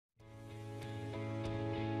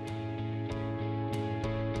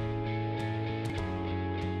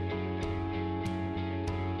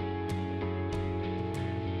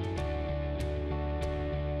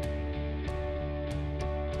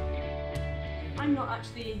I'm not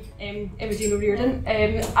actually Imogen O'Riordan.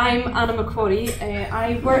 I'm Anna McQuarrie.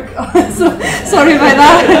 I work. Sorry about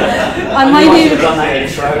that.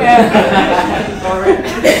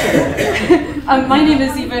 And my name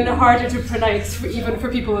is even harder to pronounce, even for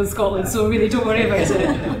people in Scotland. So really, don't worry about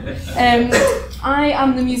it. I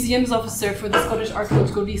am the Museums Officer for the Scottish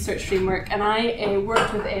Archaeological Research Framework, and I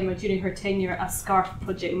worked with Emma during her tenure as SCARF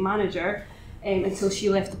Project Manager until she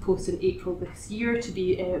left the post in April this year, to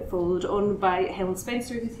be followed on by Helen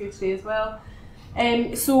Spencer, who's here today as well.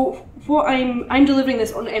 So what I'm delivering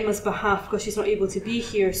this on Emma's behalf because she's not able to be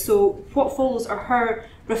here. So what follows are her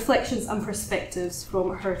reflections and perspectives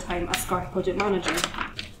from her time as SCARF Project Manager.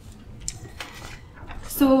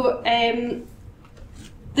 So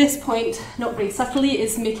this point, not very subtly,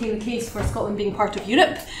 is making the case for Scotland being part of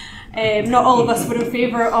Europe. Not all of us were in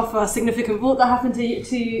favour of a significant vote that happened 2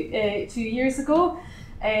 years ago.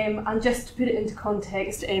 And just to put it into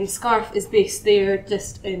context, SCARF is based there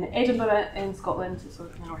just in Edinburgh in Scotland, so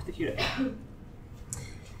in the north of Europe.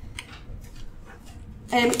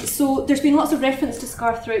 So there's been lots of reference to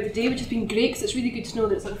SCARF throughout the day, which has been great because it's really good to know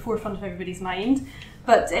that it's at the forefront of everybody's mind.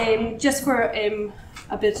 But just for it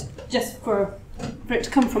to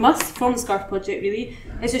come from us, from the SCARF project really,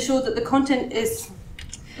 is to show that the content is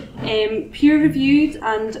peer-reviewed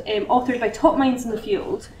and authored by top minds in the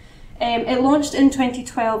field. It launched in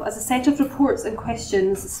 2012 as a set of reports and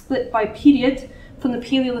questions split by period from the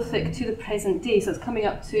Paleolithic to the present day, so it's coming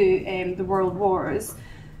up to the World Wars.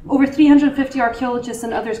 Over 350 archaeologists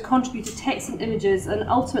and others contributed text and images and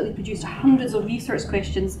ultimately produced hundreds of research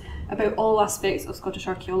questions about all aspects of Scottish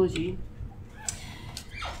archaeology.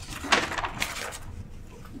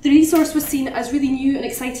 The resource was seen as really new and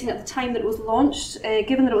exciting at the time that it was launched,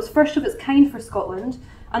 given that it was first of its kind for Scotland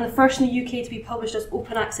and the first in the UK to be published as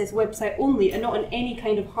open access website only and not in any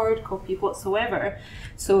kind of hard copy whatsoever.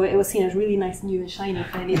 So it was seen as really nice, new and shiny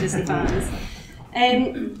for any Disney fans.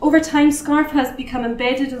 Over time, SCARF has become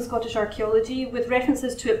embedded in Scottish archaeology, with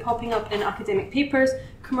references to it popping up in academic papers,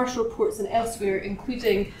 commercial reports and elsewhere,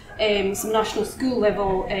 including some national school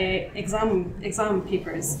level exam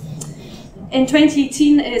papers. In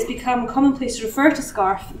 2018, it has become commonplace to refer to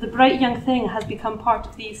SCARF. The bright young thing has become part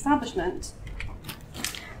of the establishment.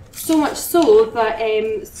 So much so that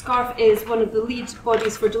SCARF is one of the lead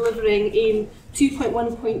bodies for delivering aim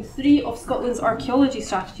 2.1.3 of Scotland's archaeology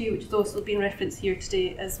strategy, which has also been referenced here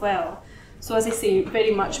today as well. So as I say,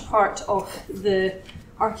 very much part of the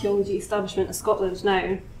archaeology establishment of Scotland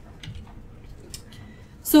now.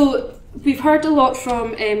 So we've heard a lot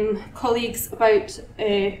from colleagues about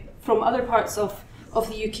from other parts of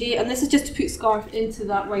the UK, and this is just to put SCARF into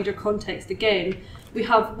that wider context again. We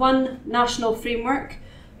have one national framework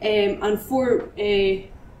and 4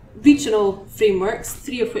 regional frameworks,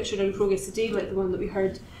 3 of which are in progress today, like the one that we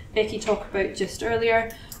heard Becky talk about just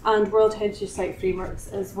earlier, and World Heritage Site frameworks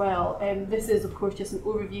as well. This is of course just an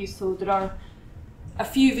overview, so there are a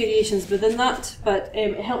few variations within that, but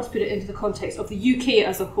it helps put it into the context of the UK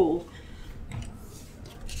as a whole.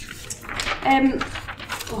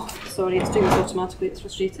 Oh, sorry, it's doing this automatically, it's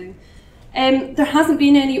frustrating. There hasn't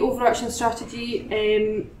been any overarching strategy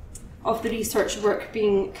of the research work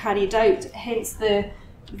being carried out, hence the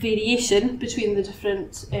variation between the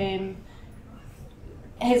different,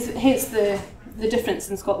 hence the difference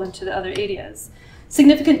in Scotland to the other areas.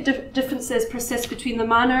 Significant differences persist between the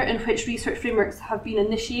manner in which research frameworks have been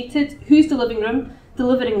initiated, who's delivering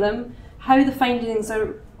them, how the findings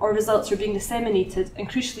or results are being disseminated, and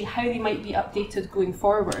crucially how they might be updated going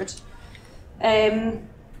forward.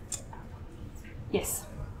 Yes.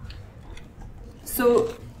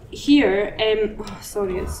 So here, oh,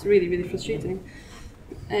 sorry, it's really, really frustrating.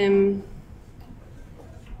 No.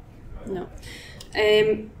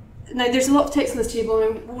 Now there's a lot of text on this table,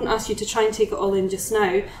 and I won't ask you to try and take it all in just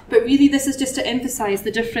now, but really this is just to emphasise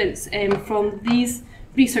the difference from these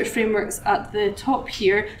research frameworks at the top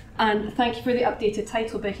here. And thank you for the updated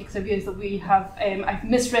title, Becky, because I realised that we have, I've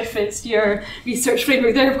misreferenced your research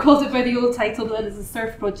framework there. I've called it by the old title, but that is a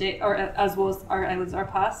SURF project, or as was Our Islands Are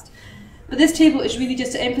Past. But this table is really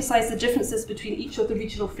just to emphasise the differences between each of the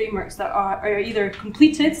regional frameworks that are either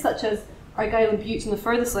completed, such as Argyll and Bute in the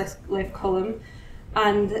furthest left column,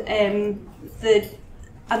 and the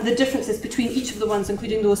differences between each of the ones,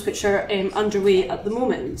 including those which are underway at the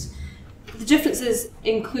moment. The differences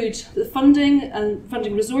include the funding and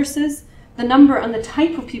funding resources, the number and the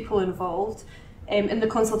type of people involved in the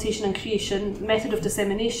consultation and creation, method of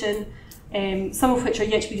dissemination, some of which are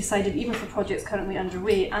yet to be decided even for projects currently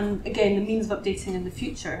underway, and again the means of updating in the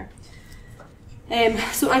future.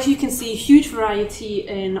 So as you can see, huge variety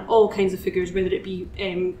in all kinds of figures, whether it be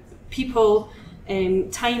people,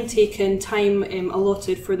 time taken, time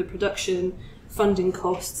allotted for the production, funding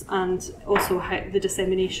costs, and also the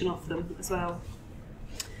dissemination of them as well.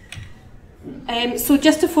 So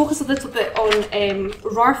just to focus a little bit on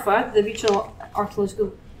RARFA, the Regional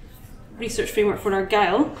Archaeological Research Framework for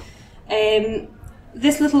Argyll,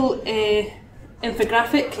 this little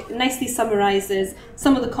infographic nicely summarises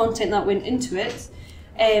some of the content that went into it,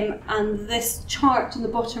 and this chart on the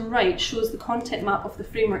bottom right shows the content map of the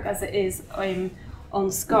framework as it is on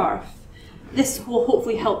SCARF. This will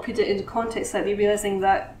hopefully help put it into context slightly, realising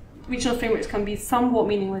that regional frameworks can be somewhat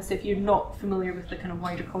meaningless if you're not familiar with the kind of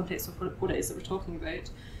wider context of what it is that we're talking about.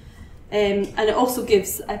 And it also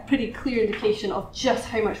gives a pretty clear indication of just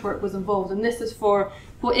how much work was involved, and this is for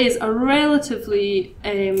what is a relatively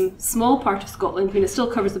small part of Scotland. I mean, it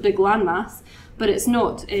still covers a big landmass, but it's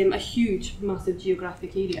not a huge, massive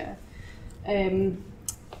geographic area.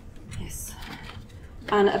 Yes.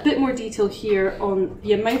 And a bit more detail here on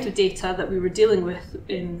the amount of data that we were dealing with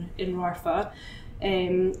in RARFA.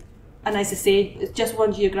 And as I say, it's just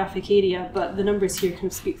one geographic area, but the numbers here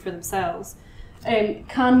can speak for themselves.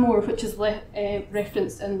 Canmore, which is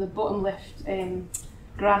referenced in the bottom left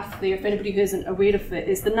graph there, if anybody who isn't aware of it,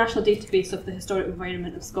 is the national database of the historic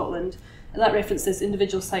environment of Scotland. And that references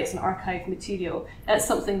individual sites and archived material. It's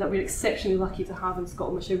something that we're exceptionally lucky to have in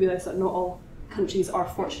Scotland, which I realise that not all countries are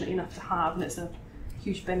fortunate enough to have, and it's a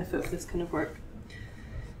huge benefit of this kind of work.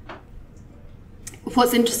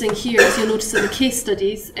 What's interesting here is you'll notice in the case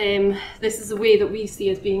studies, this is a way that we see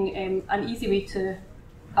as being an easy way to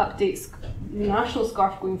update national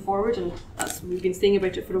SCARF going forward, and that's we've been saying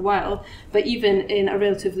about it for a while, but even in a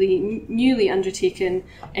relatively newly undertaken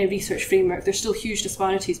research framework, there's still huge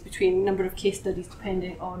disparities between number of case studies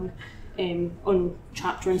depending on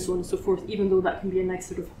chapter and so on and so forth, even though that can be a nice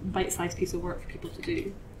sort of bite-sized piece of work for people to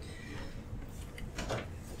do.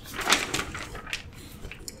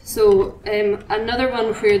 So another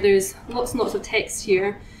one where there's lots and lots of text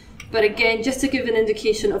here, but again, just to give an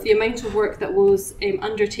indication of the amount of work that was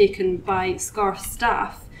undertaken by SCARF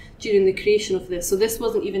staff during the creation of this. So this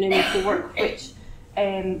wasn't even any of the work which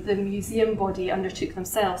the museum body undertook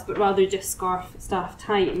themselves, but rather just SCARF staff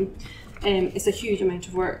time. It's a huge amount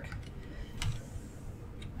of work.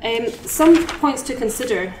 Some points to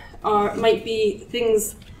consider might be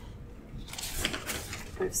things,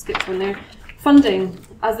 I've skipped one there. Funding,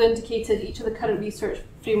 as indicated, each of the current research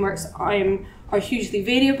frameworks are hugely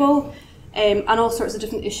variable, and all sorts of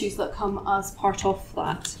different issues that come as part of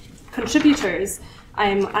that. Contributors,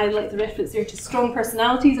 I like the reference there to strong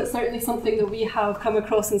personalities. It's certainly something that we have come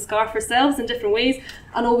across in SCARF ourselves in different ways,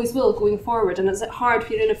 and always will going forward. And it's hard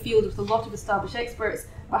if you're in a field with a lot of established experts,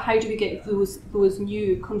 but how do we get those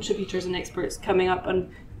new contributors and experts coming up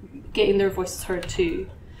and getting their voices heard too?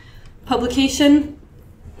 Publication,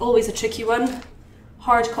 always a tricky one.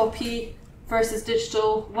 Hard copy versus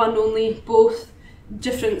digital, one only, both,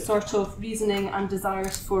 different sort of reasoning and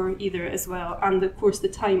desires for either as well, and of course the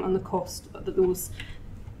time and the cost that those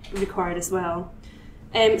required as well.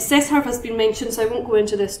 CESHARF has been mentioned, so I won't go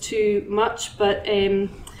into this too much, but it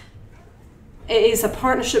is a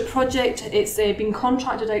partnership project. It's been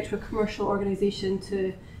contracted out to a commercial organisation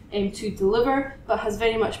to deliver, but has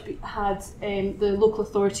very much had the local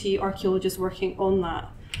authority archaeologists working on that.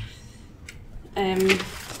 I'll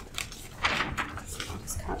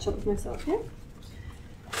just catch up with myself here.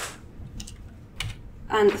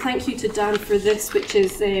 And thank you to Dan for this, which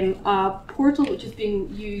is a portal which is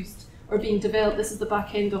being used or being developed. This is the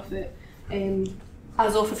back end of it,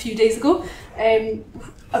 as of a few days ago,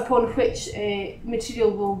 upon which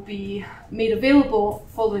material will be made available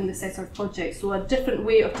following the CESHARF project. So a different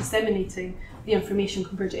way of disseminating the information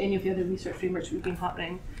compared to any of the other research frameworks that have been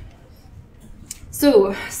happening.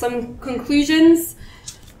 So, some conclusions.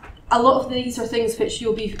 A lot of these are things which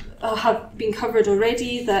you'll have been covered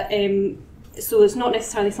already, so it's not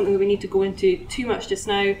necessarily something that we need to go into too much just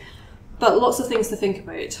now, but lots of things to think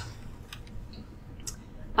about.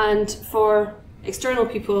 And for external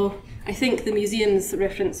people, I think the museum's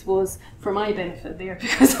reference was for my benefit there,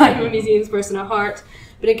 because I'm a museums person at heart.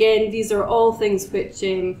 But again, these are all things which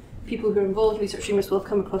people who are involved in research frameworks will have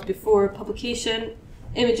come across before. Publication,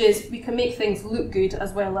 images, we can make things look good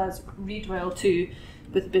as well as read well too,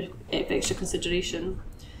 with a bit of extra consideration.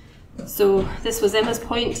 So this was Emma's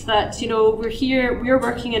point that, you know, we're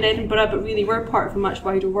working in Edinburgh, but really we're part of a much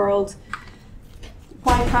wider world.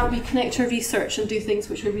 Why can't we connect our research and do things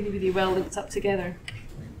which are really, really well linked up together?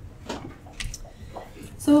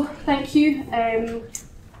 So thank you.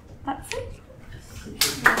 That's it.